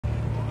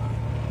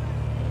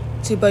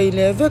chi bai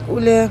le vek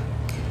ule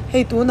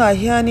hei tu na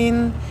hianin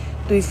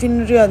tuifin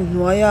rian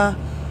hnuaia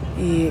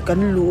I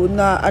kan lu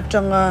na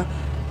atanga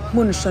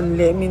mun san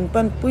le min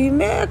pan pui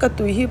me ka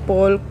tui hi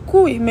pol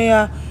kui me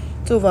a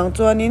chuwang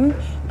chuanin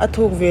a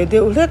thuk ve de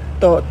ulek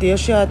to te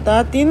sha ta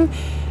tin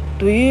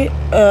tui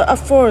a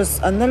force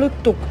analu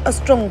tuk a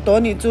strong to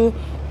ni chu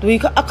tui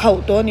kha a khauh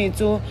to ni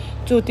chu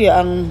ti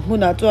ang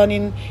huna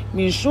chuanin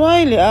min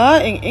hruai le a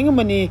eng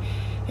mani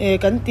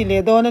kan ti le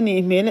don ani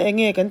me le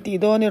enge kan ti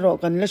don ni ro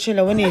kan la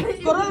shelo ani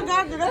coral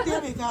garden na ti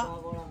ni ka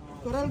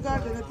coral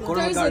garden na ti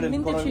coral garden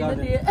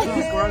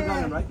coral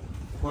garden right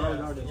coral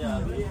garden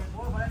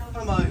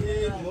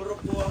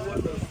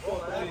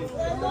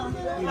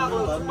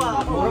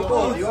Morocco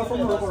you are from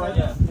Morocco right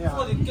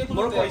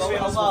Morocco is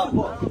famous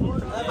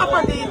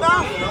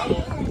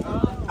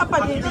apa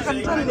di kan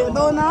chan le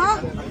do na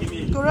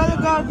coral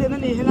garden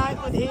ni helai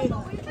pa di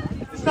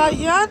sa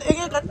yan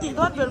enge kan ti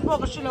don ber po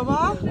ka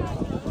shilawa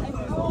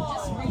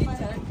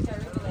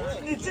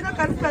ni china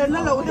kan kal na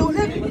lo de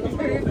ule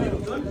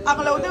ang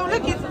lo de ule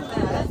kit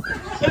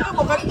enge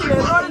mo kan ti le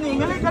do ni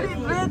ngale kan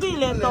ready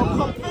le to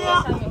khop ya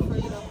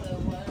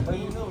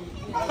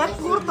kan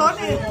pur to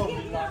ni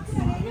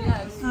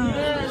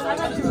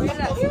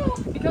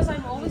because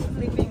I'm always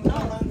flipping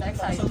back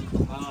side.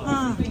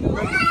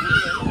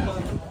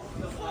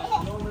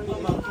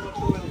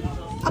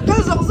 Akal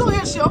zong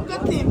ya shop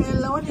kan ti me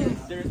lo ni.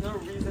 there is no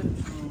reason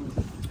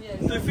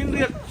to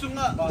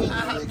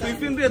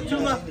tuifin riat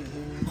chunga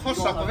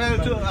khosak vel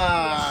chu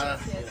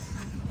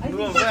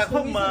nuam ve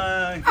khóc mà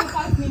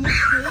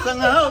sang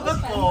hao các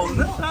cổ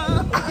nó sa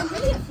I'm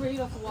really afraid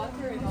of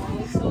water and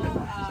all, so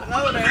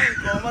hao này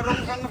cổ mà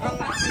rong rong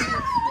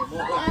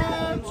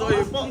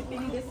rồi po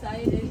flipping this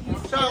side and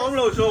he's sao ông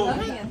lâu rồi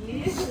laughing at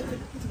least.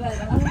 But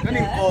cái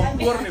này cổ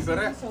cuốn này phải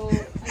đấy so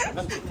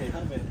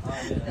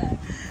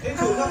cái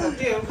chủ các cái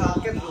kia khá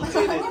cái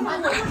chủ này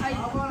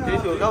cái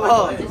chủ các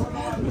bạn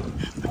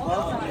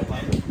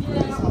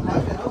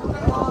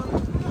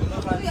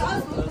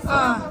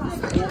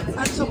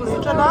anh chụp lấy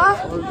cho nó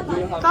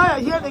cái ở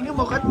here thì cái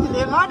một cái gì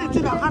đấy ngã thì chỉ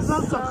là ăn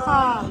rau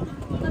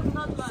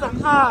sẵn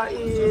ha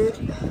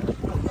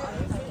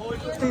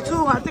thì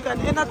chú ngã thì cái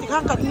này thì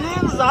khang cái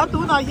lên giá tú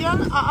này here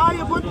ai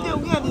muốn tiêu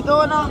nghe thì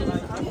đâu na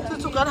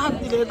chú cái hạt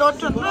thì để đâu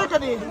chuẩn đấy cái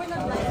này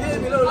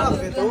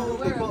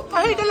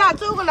cái là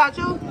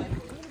chú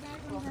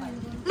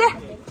lên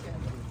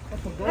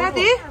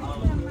ready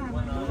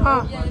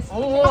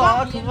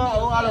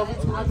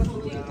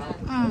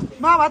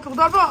ba mà chúng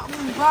ta đó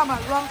ba mà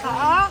loang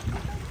cả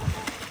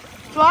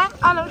choáng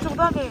ăn là chúng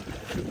ta thì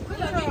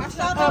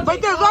bây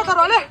giờ ra thằng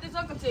đó lên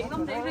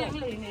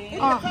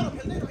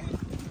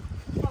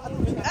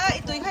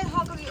tôi hay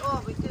ho cái gì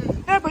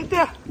bây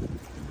giờ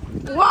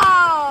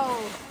wow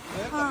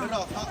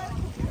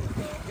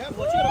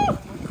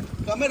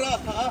camera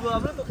tha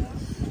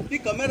đi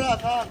camera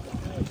tha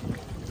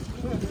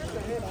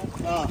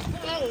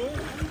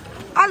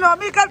alo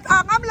mi kan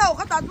ngam lo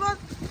ka tan won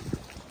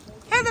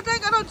he ta tai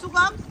ka don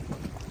sugam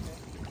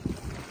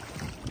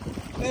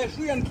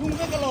suyan thung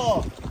ka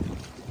lo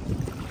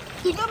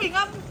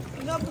ingam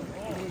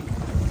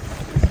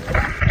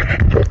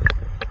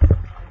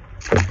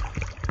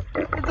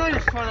đây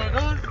phải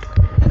đó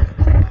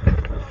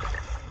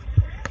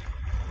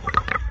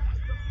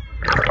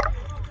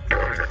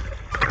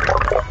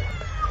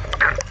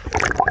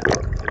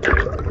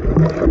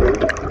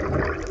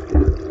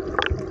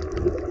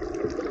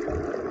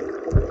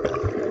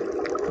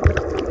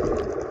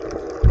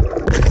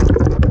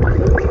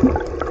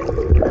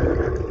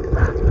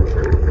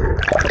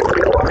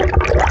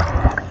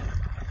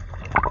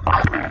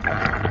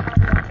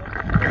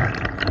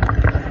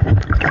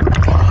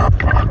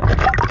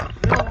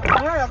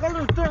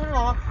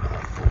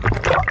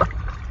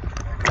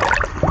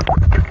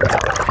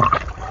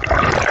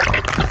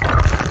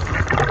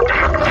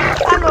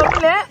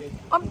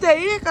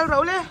cái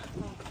rau lên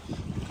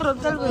rồi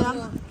cái về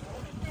ăn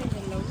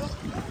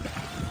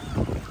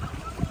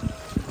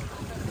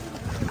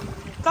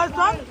cái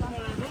đó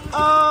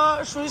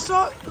suy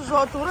số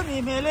rồi tụi nó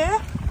đi mẹ lẽ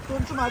tụi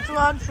chúng mà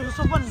chuan suy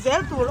số vẫn dễ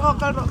tụi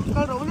cái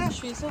rau lên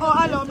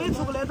alo mi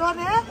tụi lên đó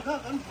nè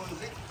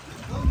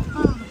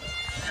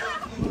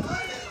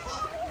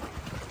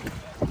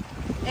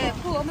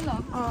phụ ông nó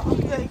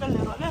ok cái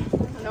lên đó nè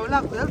lâu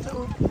lắm rồi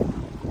tụi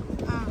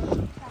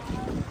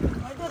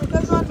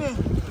cái con này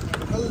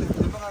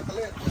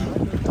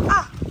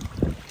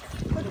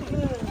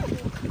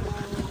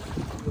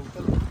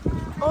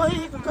ôi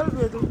cái con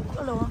về tụi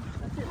alo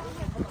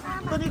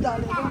tôi đi đào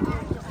lên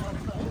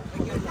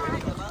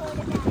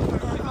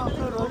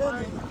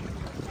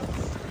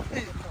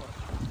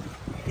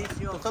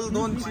kal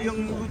don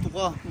chiang lu tu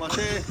ka ma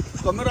se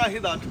camera hi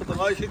da tu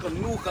ka se kan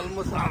nu kal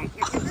ma sang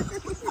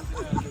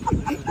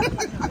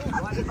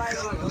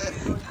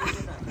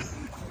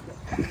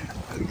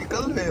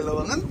kal ve lo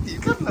ngan ti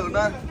kan lo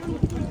na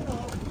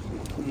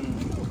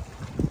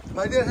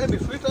mai dia he bi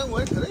free time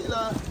wai thai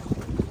la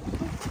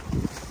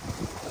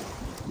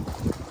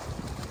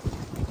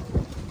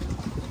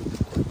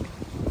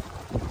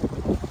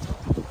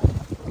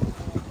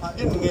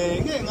in nghe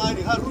ngay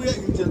thì haru ya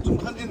in chung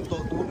khan in to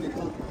tu ni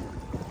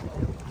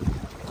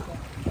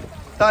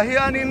ta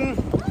hianin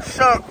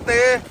shark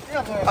te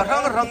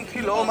rang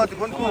thilo ma ti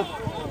kon ku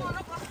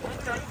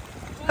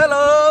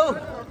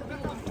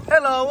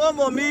hello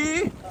mommy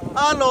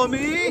alo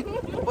mi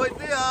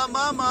boite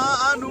mama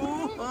anu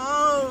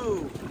oh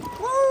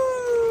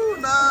woo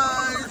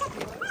nice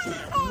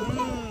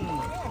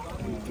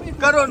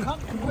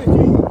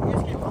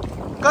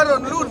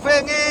karon lut ve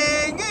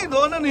nge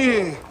do na ni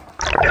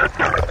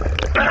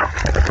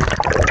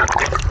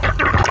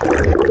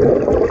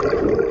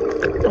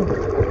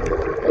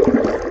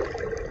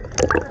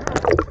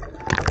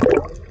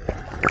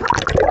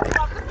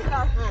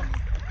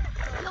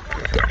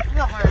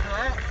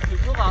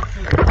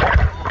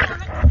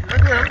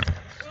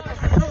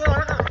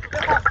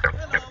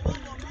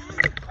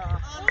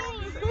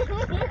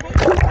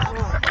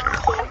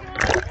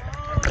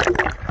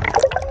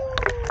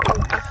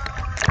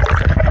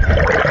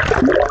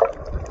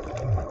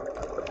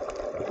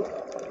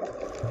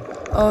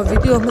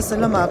video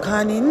masalama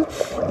khanin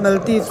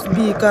Maldives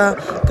bika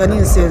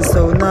kanin sen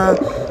so na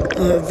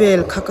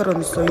vel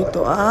khakaron soi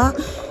to a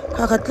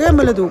kha khatle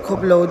maladu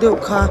khoblo deu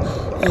kha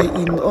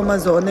in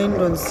Amazon in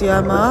ron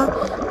siama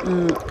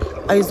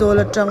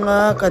aizola tanga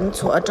kan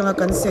chu atanga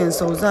kan sen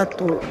so za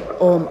tu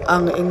om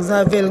ang engza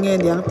vel nge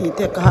nyang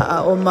tihte ka a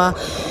oma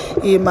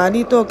I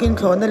mani to kin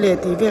thona le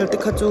ti vel te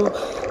kha chu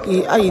I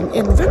ain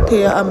envek the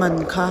aman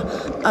kha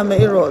ame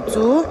ro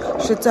chu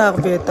shichak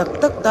ve tak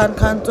tan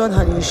khan chon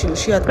hani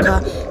shiat kha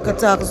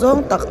kachak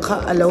zong tak kha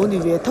alo ni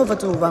ve thowa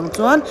chu wang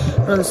chuan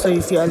ron soi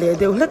fi ale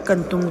deu hlek kan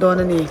tum don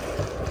ani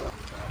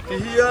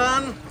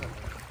hian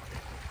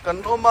kan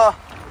oma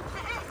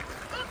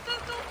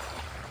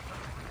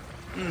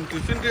tu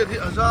fin dia thi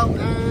azam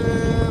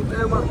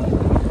em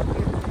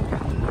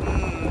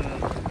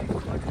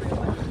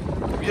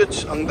yech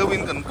ang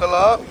dawin kan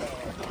kala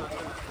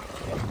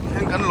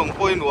hen kan long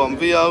point nuam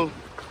viau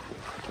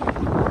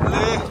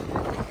le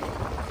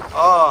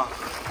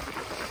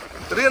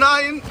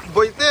rinain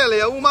boite le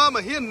uma ma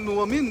hian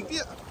nuamin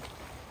tia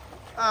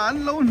an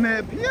lo ne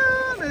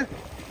piane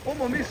o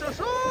mo mi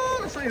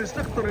so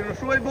instructor in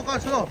suai boka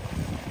so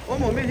o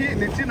mo mi hi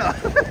ni china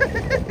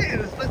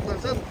instructor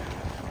san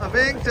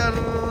aveng char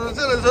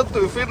so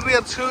tu fin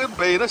riat chut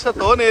be na sa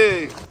to ne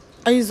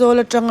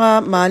aizola tanga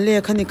male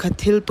khani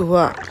khathil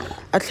tuwa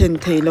a thlen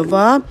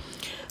theilowa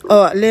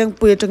leng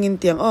pui tangin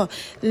tiang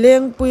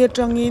leng pui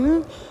tangin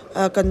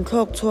kan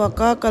thlok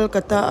chuaka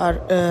Kolkata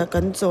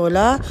kan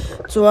chola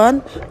chuan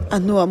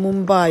anua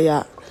Mumbai ya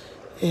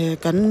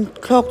kan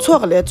thlok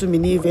chuak le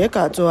chumini ve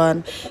ka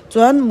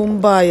chuan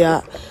Mumbai ya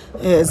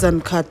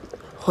zankhat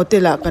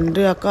hotela kan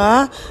riaka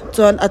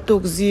chuan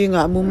atuk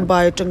zinga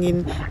Mumbai tangin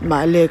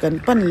male kan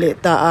pan le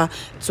ta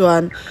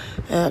chuan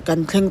kan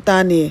thleng ta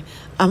ni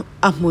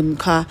amun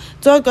kha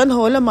chuan kan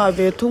hola ma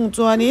ve thung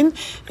chuanin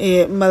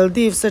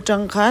Maldives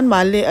atang khan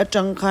male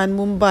atang khan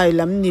Mumbai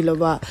lam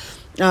nilowa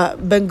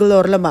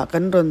Bangalore lama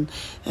kan ron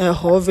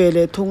ho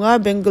vele thunga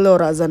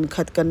Bangalore azan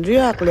khat kan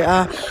riak le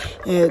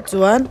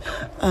chuan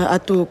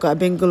atu ka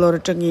Bangalore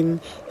tangin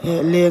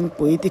leng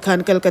pui ti khan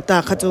Kolkata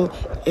kha chu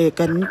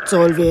kan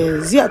chol ve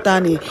zia ta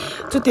ni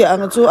chuti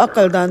ang chu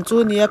akal dan chu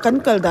nia kan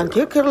kal dan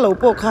kher lo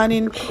po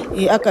khanin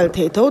I akal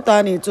thei tho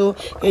ta ni chu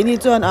eni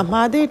chuan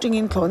ama de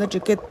tingin thona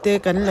ticket te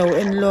kan lo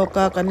en lo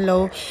ka kan lo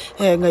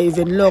ngai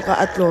ven lo ka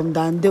atlom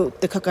dan deu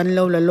te kha kan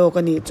lo la lo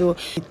ka ni chu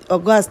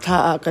August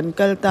tha kan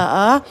kalta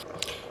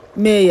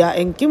meya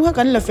engkim kha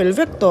kan la fel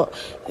vek to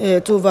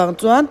chu wang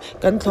chuan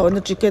kan thona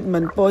ticket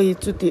man po hi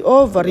chuti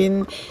overin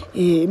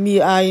mi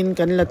ain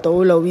kan la to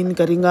lowin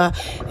karinga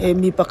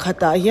mi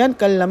pakhata hian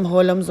kallam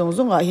holam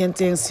zonga hian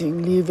cheng sing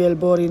level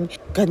borin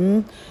kan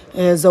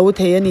zo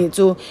the ani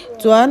chu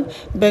chuan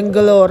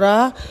Bangalore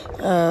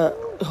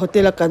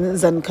hotel kan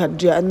zan khat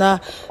riana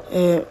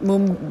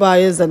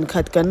Mumbai zan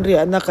khat kan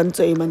riana kan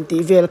choi man ti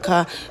vel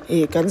kha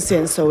kan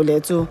sen so le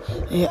chu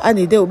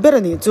ani deu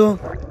berani chu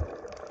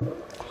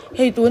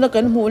hei tu na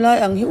kan mu lai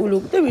ang hi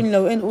uluk te win lo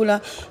en ula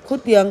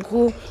khutiang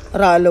khu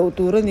ra lo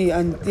turani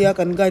an tia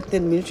kan gai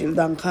 10 min sil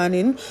dang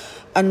khanin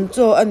an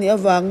cho ani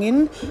awangin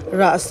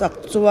ra sak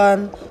chuan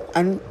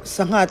an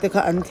sanga te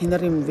kha an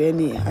thinarim ve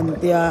ni an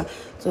tia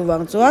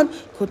chuwang chuan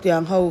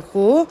khutiang ho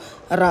khu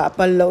ra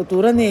pal lo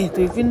turani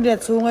tuifin ria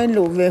chungai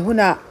lu ve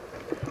huna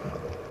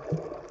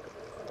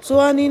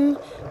chuanin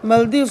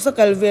Maldives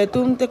kal ve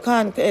tum te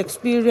khan ka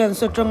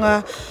experience atanga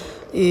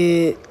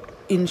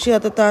in sia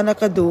ta na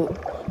ka du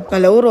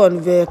kaloron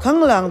ve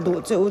khanglang du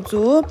che u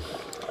chu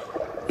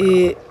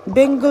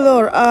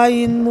Bangalore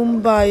in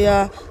Mumbai ya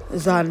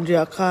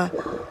zanria kha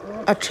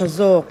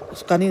achazok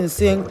kanin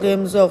seng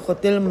klem zo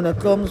hotel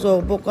munatlom zo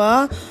boka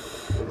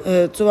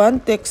chuan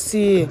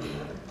taxi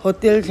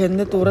hotel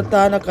thenne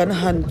turata na kan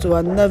han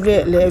chuan na ve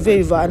le ve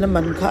wa na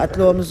man kha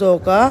atlom zo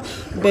ka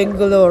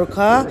Bangalore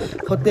kha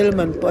hotel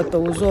man po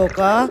to zo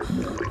ka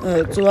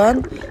chuan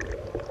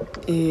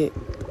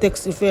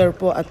taxi fare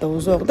po ato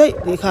zok dai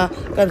di kha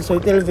kan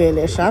soitel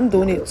vele sham du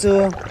ni chu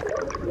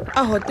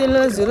a hotel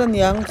zira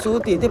nyang chu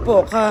ti te po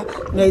kha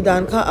ngai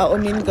dan kha a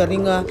omin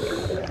karinga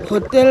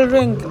hotel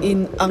rank in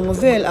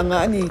angvel anga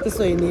ani ka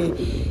soi ni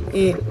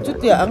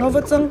chutia anga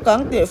wachang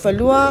kang te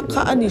falua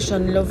kha ani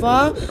shan lova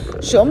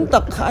shom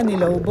tak kha ani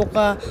lo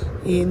boka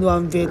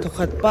nuam ve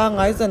thokhat pa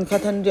ngai zan kha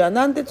than ria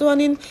nan te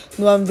chuanin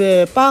nuam ve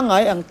pa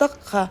ngai ang tak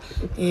kha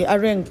a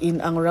rank in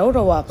ang ro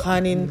rawa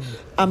khanin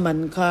aman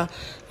kha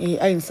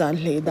a insan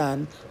hleidan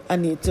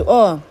ani chu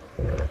o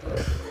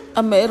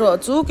amai ro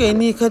chu ke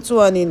ni kha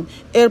chuanin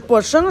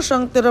airport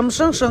sang teram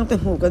sang te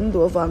hmu kan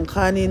do wang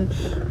khanin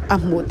a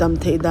hmu tam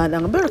theidan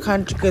ang ber khan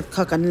ticket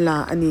kha kan la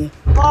ani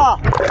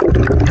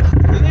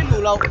ini lu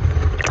lau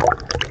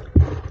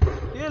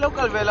ini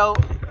local ve lau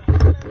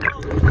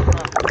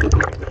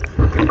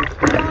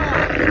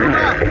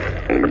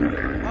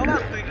mama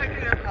tui kai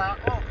kai kha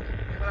o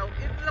lau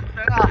it lap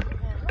te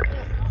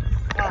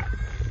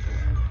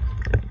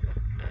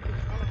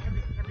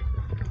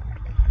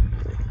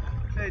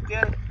hey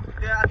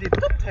dia adi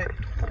tut the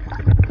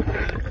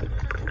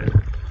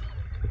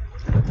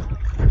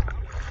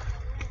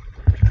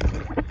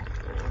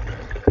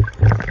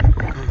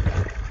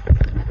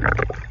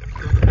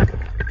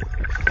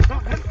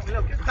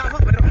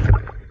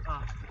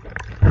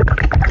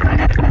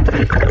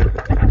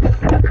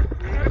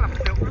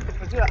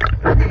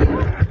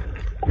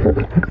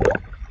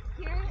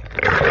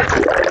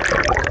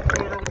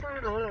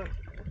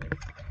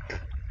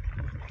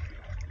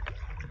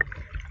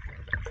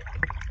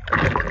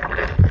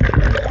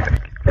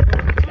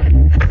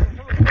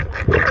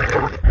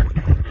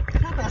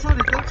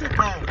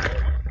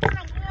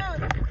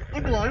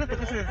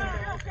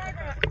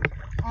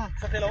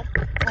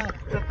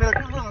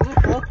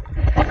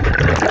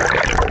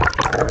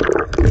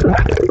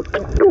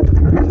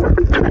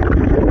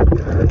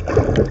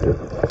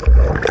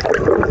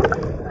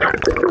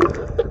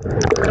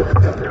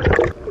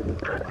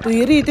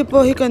tuiri te po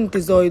hi kan ti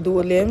zoi du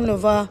lem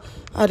lova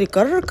ari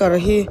kar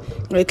hi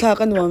ngai thla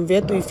kan nuam ve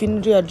tui fin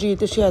ria ji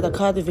te sia da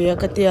kha de ve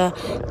ka tia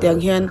tiang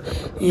hian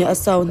a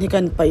sound hi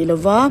kan pai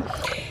lova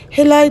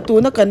helai tu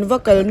na kan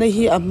vakal na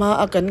hi ama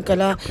akan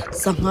kala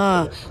sanga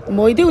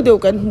moi deu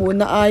kan hmu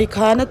na ai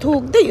kha na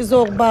thuk dei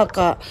zok ba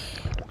ka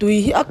tui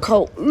hi a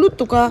khauh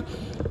lutuka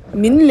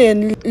min len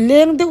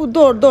leng deu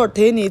dor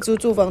the ni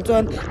chu wang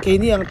chuan ke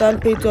ni ang tan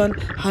pe chuan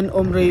han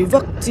om rei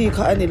vak chi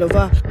kha ani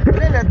lova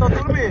le to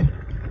tulmi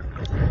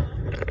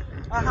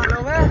hello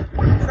ve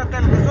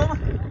satel zo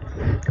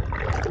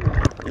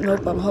no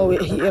pang ho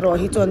hi ero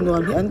hi chon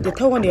nuam hi an ti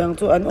thawani ang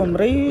chu an om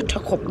rei tha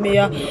khop me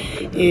ya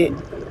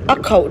a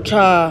khauh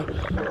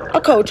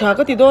tha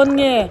ka ti don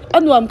nge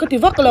anuam ka ti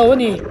vak lo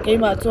ani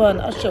keima chuan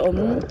a she om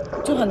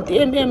chu han ti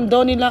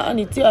donila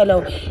ani chi alo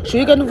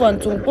shui kan wan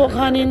chung po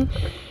khanin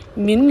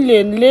min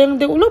len leng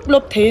de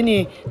lop the ni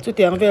chu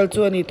tiang vel chu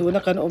ani tu na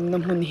kan om na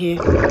mun hi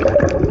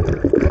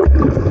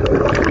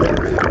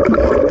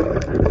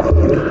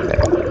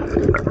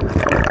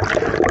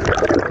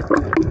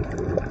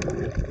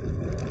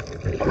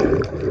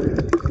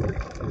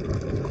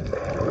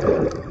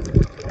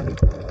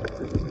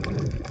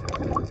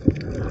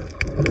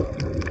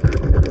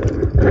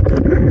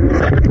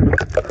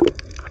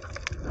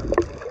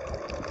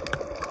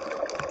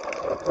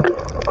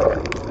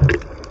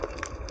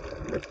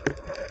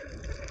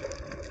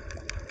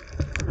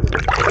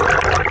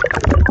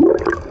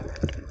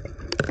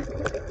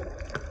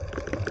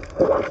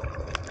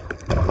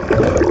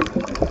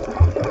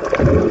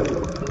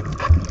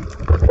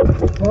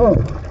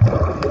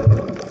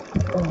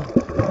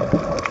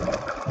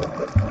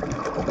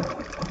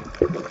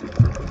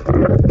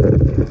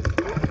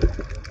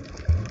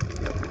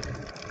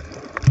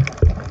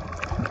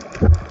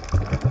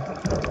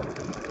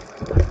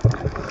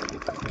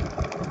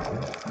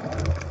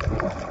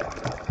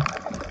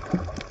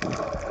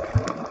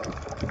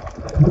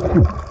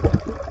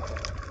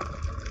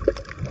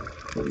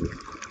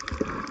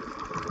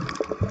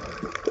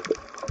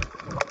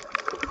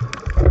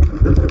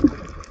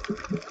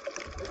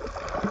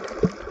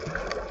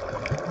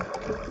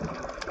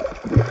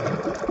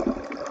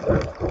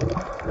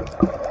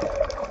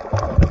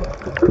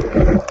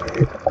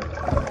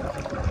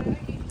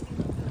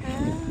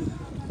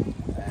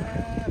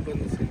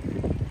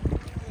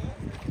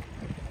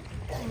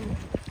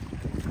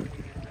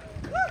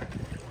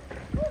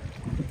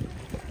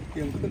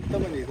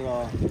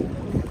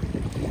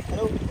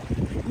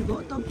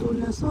Top tu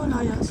na so la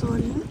ya so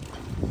ni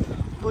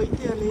boi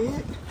te le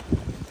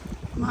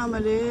mama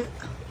le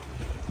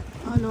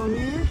alo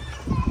me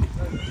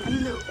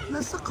alo na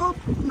sakop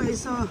mai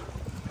so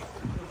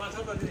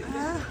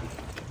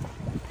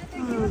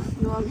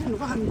no am hin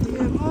wa han ti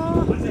mo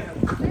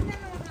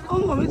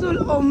mo mi tu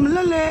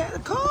la le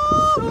ko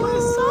mai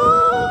so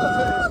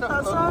ta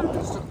san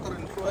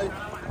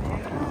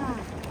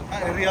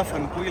area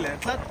fan pui le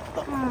tlat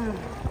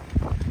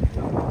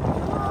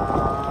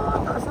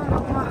ta san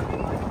ma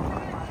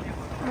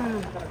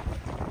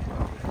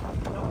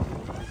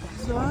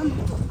John,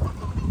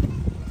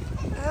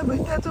 bây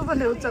giờ tôi phải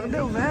liệu chẳng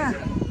đều về.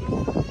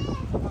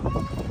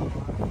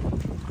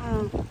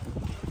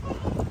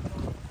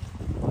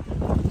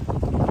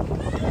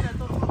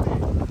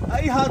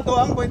 Ai hal to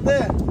ang boite.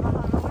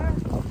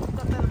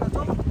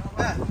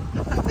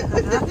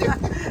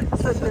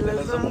 Sa tela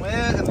Zoom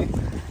mẹ cái này.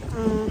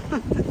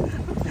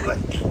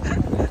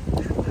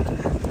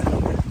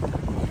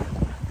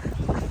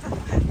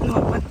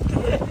 nuam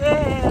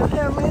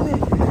em ấy nè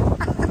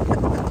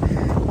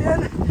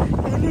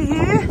cái này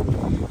hi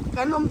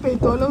kan om pe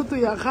to lo tu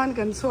ya khan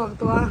kan suak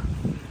to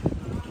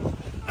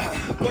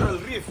Cái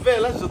rìa về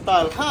là số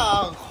tài ha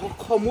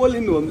khó mua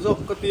lên nuông dọc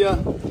cái tia.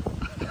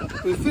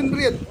 Người phiên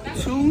riết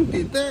chúng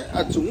tihte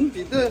à chúng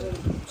tihte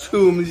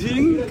chùm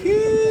dính khi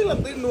là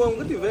tên nuông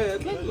cái thì về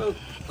là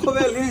khó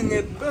về liên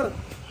nghẹt bơ.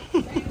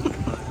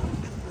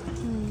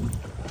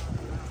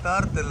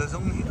 Tar te là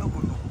giống như ông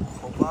lục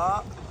khó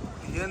bá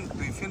hiện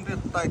tùy phiên riết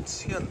tài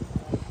xiên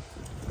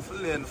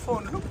liền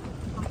phone lúc.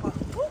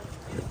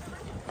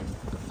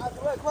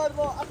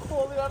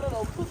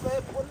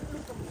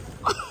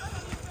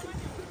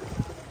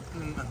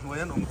 Nuôi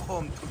ăn ống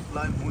khom thụt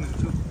lại muốn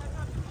chút.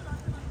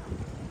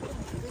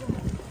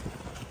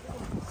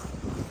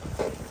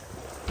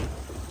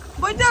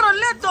 bây giờ rồi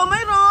lết cho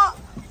mấy rồi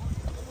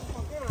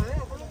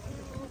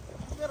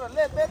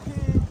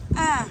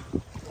à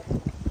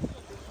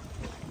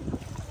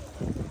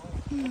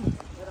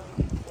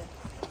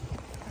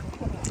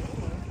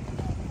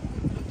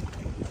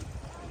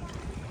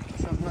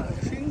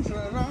Sinh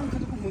ra răng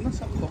cái cũng muốn nó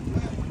sắp khổng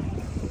mẹ.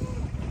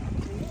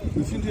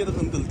 Người phiên riết là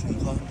không được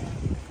thủng khó.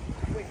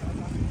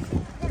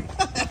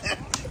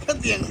 Cái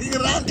tiếng khi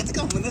răng cái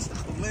cũng muốn nó sắp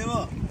khổng mẹ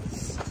mà.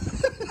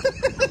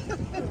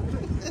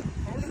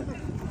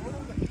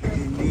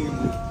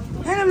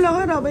 hay làm lâu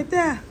hết rồi bây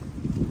giờ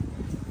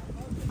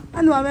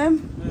ăn nuam em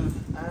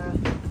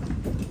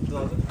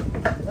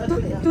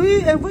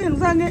tui em với thằng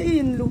sang nghe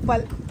in lục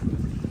bal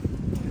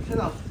Thế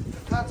nào?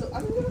 Tha cho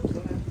ăn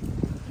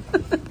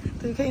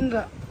tui khen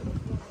rồi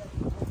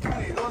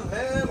này luôn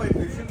thế mày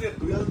tùy phiên riết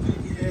tùy ăn tùy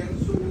kỳ em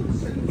xuống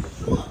sen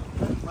xua.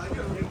 Mày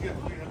cái phiên riết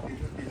tùy ăn tùy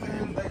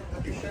đây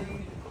tùy sen.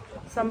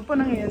 sampo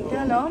nang yan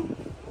tiya lo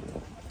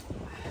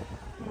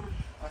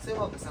Sẽ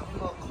vào cái sáng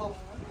nó không.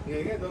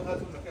 Nghe nghe tôi tha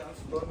cho nó cái ăn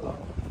xuống đó.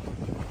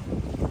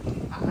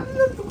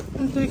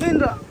 tui khen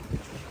rồi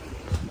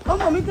om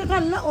cái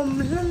kan la om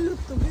lan lut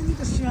tu khen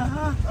ka sia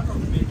ha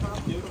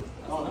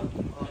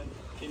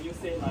Can you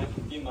say like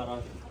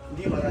Dimaraj?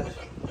 Dimaraj.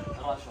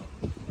 Rasha.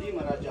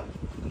 Dimaraja.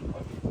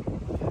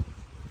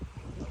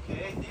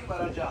 Okay,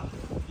 Dimaraja.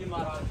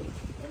 Dimaraj.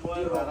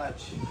 Dimaraj.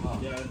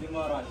 Yeah,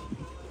 Dimaraj.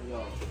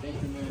 Yeah, thank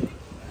you very much.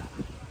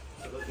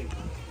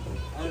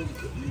 And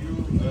you,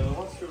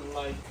 what's your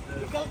like?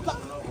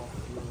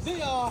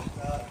 They are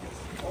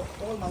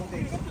all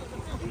mountains.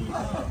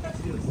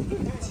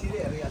 Chile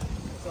area.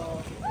 So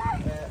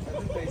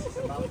every place is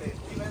a mountain.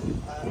 Even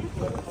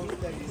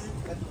homestead is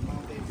at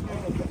mountain.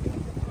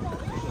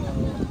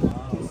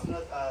 It's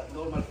not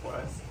normal for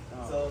us.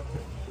 So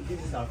this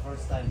is our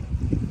first time.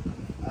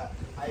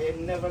 I have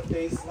never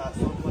tasted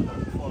salt water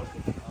before.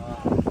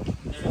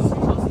 There is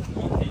just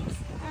mountains.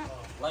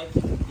 Like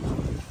just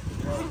mountains.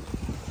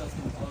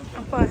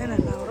 apa hena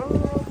la ro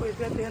poi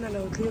pia te na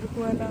lo clear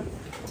ko la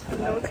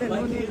lo khen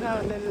mo ni na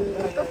le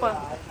to pa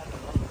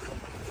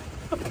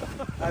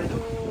I do.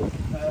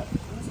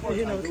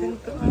 hi lo khen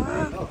to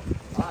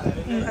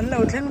an lo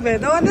khen về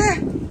đó đấy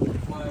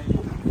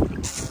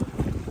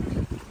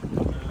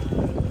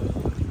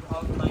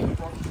Have like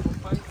professional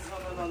fights?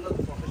 No, not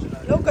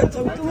professional. lo ka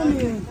chau tu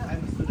ni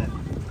I'm a student.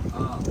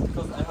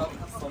 Because I have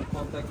some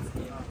contacts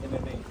in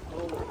MMA.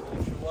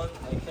 If you want,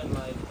 I can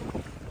like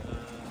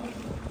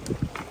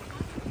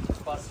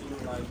pass you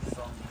like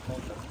some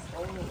contacts.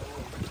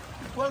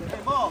 Well,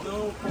 no,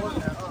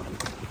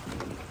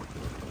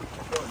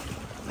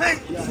 hey,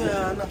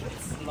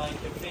 It's like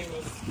a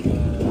famous.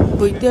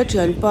 Vui tia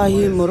thian pa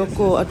hi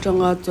Morocco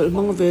atanga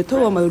cholmang ve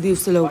tho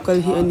Maldives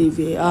local hi ani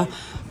ve a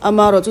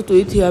amaro chu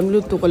tui thiam lu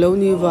tu kalo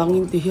ni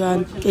wangin ti hian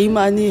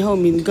keima ani ho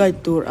min guide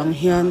tour ang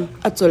hian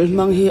a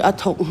cholmang hi a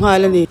thok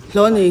ngal ani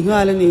lo nei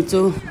ngal ani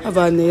chu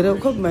awa nei ro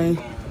khop mai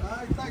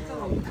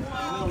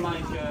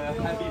Like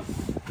Habib.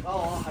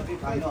 Oh, Habib,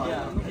 I know.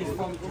 Yeah, he's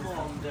from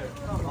there.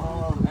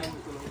 And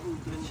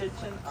the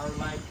Chechen are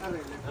like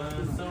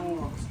so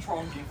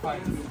strong in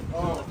fighting.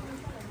 Like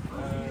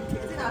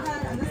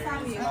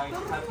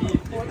Habib.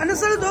 anh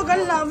sal do kan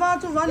la ma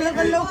chu van he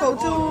kan lo ko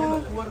chu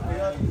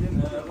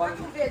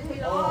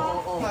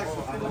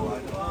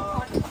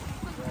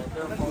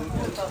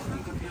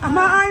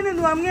ama ai na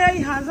nuam nge ai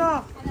ha zo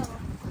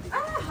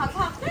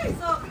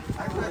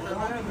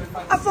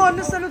a phone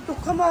na sal tu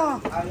khamo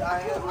I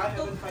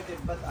haven't fight it,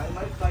 but I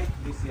might fight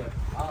this year.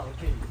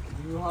 Okay.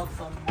 Do you have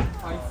some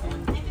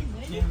fighting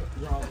team?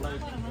 You have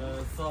like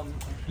some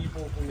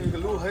people who.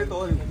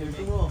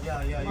 Yeah.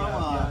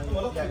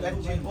 That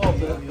change.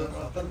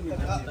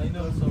 I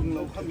know some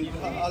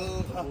people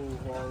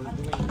who are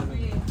doing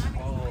MMA.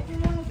 Oh.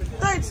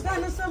 tai cha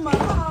na sa ma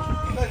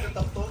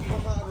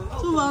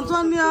chu wang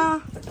chuan nia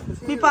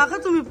mi pa kha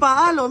chu mi pa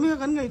a lo mi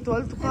kan ngai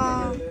tol tu ka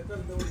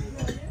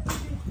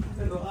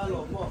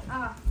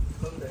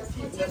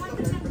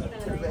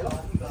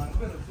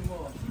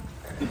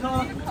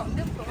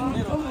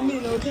mi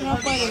lo thing a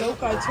pa lo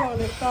kai chho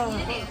le ta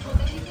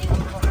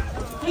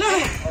le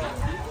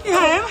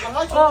hả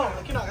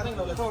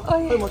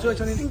Thôi một chơi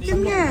cho nên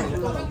kinh nghe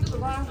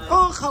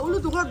khẩu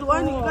lúc tụi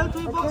đuổi này cái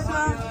túi box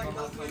ra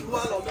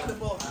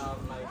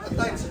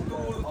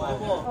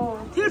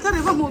thiếu thật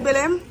thì một bề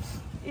em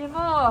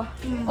Ivo,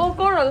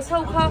 cô rồi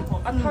sau khắp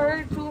anh thở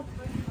chú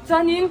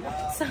cho nên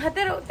sáng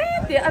thế rồi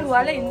thế anh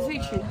qua lại in duy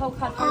chuyển hậu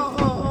khăn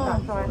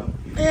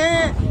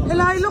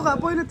lại lúc à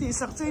bôi nó tỉ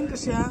sặc trên cái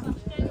gì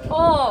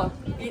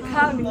đi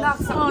thang mình nạc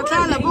sặc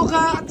thang là bốc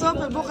á cho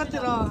phải bốc cái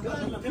rồi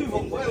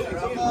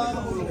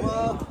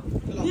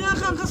nhà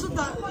khang khát sốt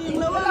in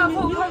lâu là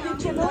mình nhớ đến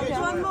chuyện đó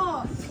chuẩn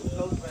mà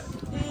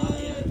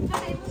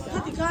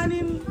hát thì khang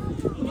nên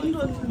mình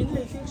luôn mình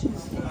lấy cái gì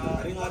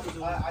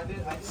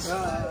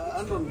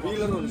anh còn vi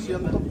lên rồi xem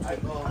tốt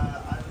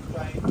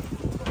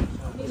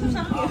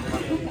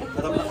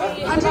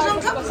anh sẽ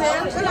không thắp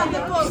sẽ làm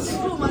cái bộ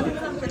dù mà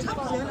phải thắp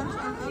sẽ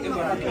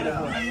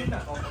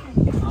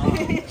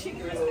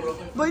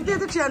bởi thế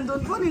tôi chuyển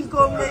đồn phốt hình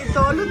cùng ngày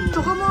tối lúc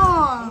chụp không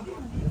mò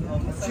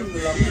chim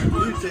lắm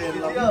đi chèn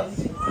lắm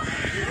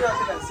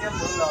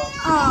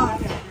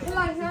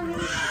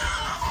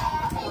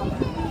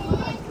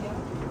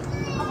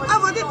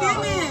vừa đi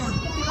tiếng nè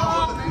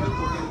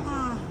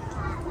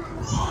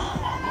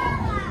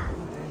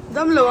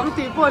đâm lửa ăn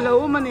tí bỏ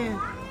lẩu mà nè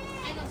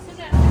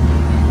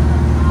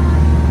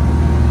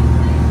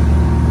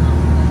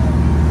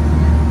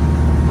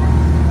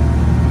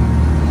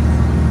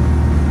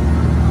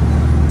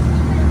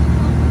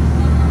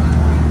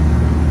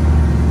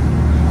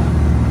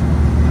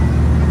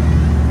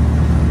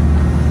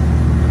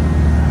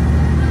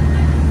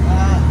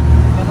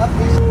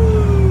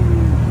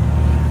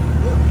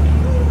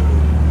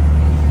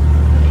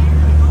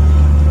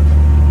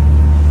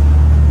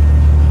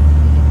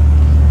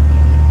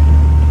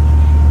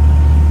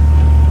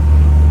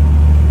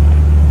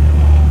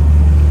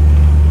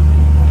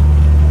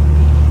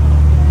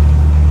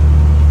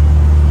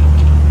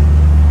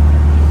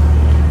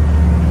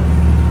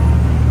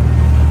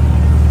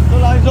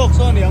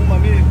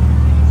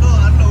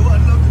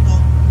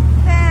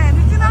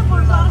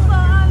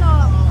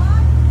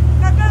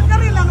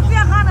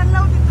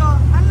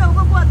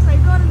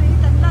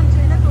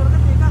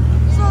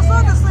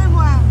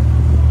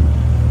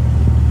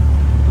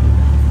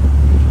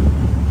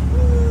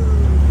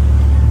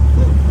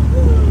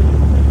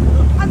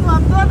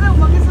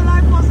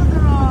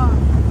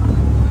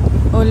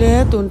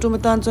tun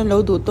tumatan chon lo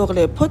du tok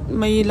le phot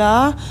mai la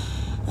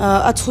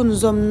a chhun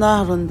zom na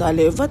ron da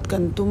le vat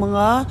kan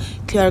tumanga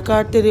clear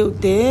card te reu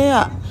te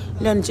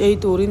lunch ei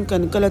turin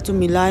kan kala chu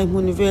milai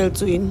mun vel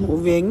chu in mu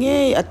ve nge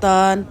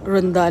atan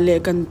ron da le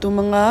kan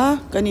tumanga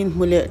kanin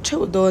mule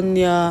theu don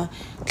nia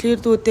clear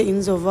tu te in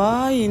zowa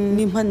in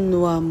ni man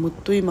nuam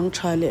mutui mang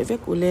tha le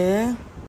vek ule